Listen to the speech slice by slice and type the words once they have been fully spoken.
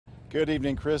Good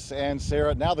evening, Chris and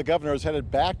Sarah. Now the governor is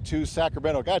headed back to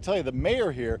Sacramento. Got to tell you, the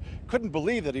mayor here couldn't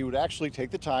believe that he would actually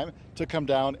take the time to come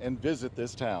down and visit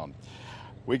this town.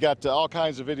 We got all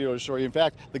kinds of videos to show you. In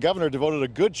fact, the governor devoted a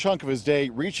good chunk of his day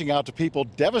reaching out to people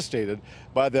devastated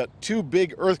by the two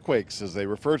big earthquakes, as they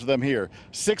refer to them here.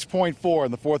 6.4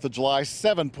 on the 4th of July,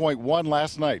 7.1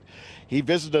 last night. He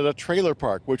visited a trailer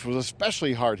park, which was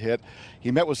especially hard hit.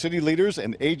 He met with city leaders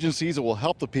and agencies that will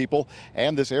help the people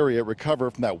and this area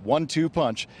recover from that 1-2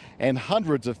 punch and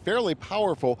hundreds of fairly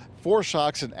powerful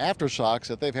foreshocks and aftershocks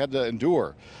that they've had to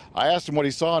endure. I asked him what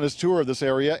he saw on his tour of this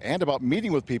area and about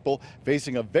meeting with people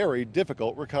facing a very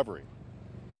difficult recovery.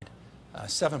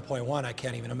 7.1, I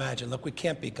can't even imagine. Look, we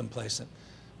can't be complacent.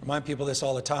 Remind people this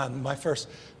all the time.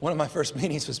 One of my first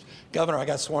meetings was, Governor, I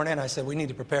got sworn in. I said, we need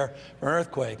to prepare for an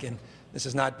earthquake. And this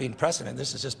is not being precedent.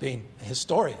 This is just being a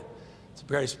historian. It's a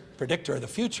great predictor of the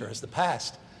future as the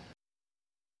past.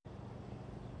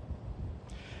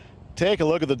 Take a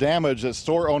look at the damage that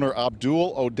store owner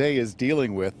Abdul O'Day is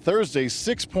dealing with. Thursday,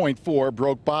 6.4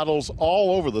 broke bottles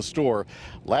all over the store.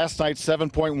 Last night,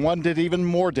 7.1 did even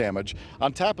more damage.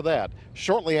 On top of that,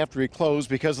 shortly after he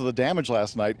closed because of the damage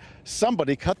last night,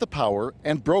 somebody cut the power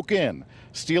and broke in,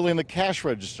 stealing the cash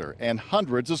register and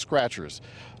hundreds of scratchers.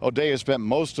 O'Day has spent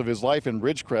most of his life in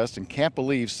Ridgecrest and can't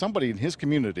believe somebody in his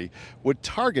community would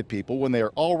target people when they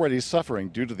are already suffering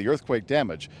due to the earthquake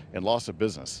damage and loss of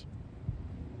business.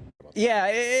 Yeah,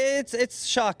 it's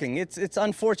shocking. It's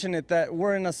unfortunate that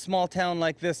we're in a small town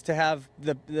like this to have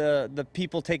the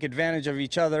people take advantage of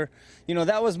each other. You know,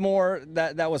 that was more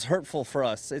that was hurtful for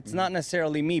us. It's not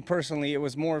necessarily me personally. It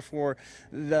was more for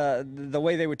the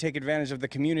way they would take advantage of the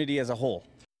community as a whole.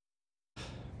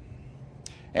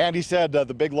 And he said the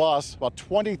big loss, about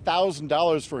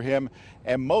 $20,000 for him,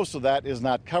 and most of that is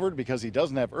not covered because he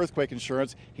doesn't have earthquake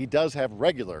insurance. He does have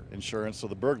regular insurance, so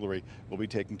the burglary will be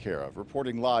taken care of.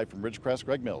 Reporting live from Ridgecrest,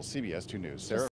 Greg Mills, CBS 2 News. Sarah?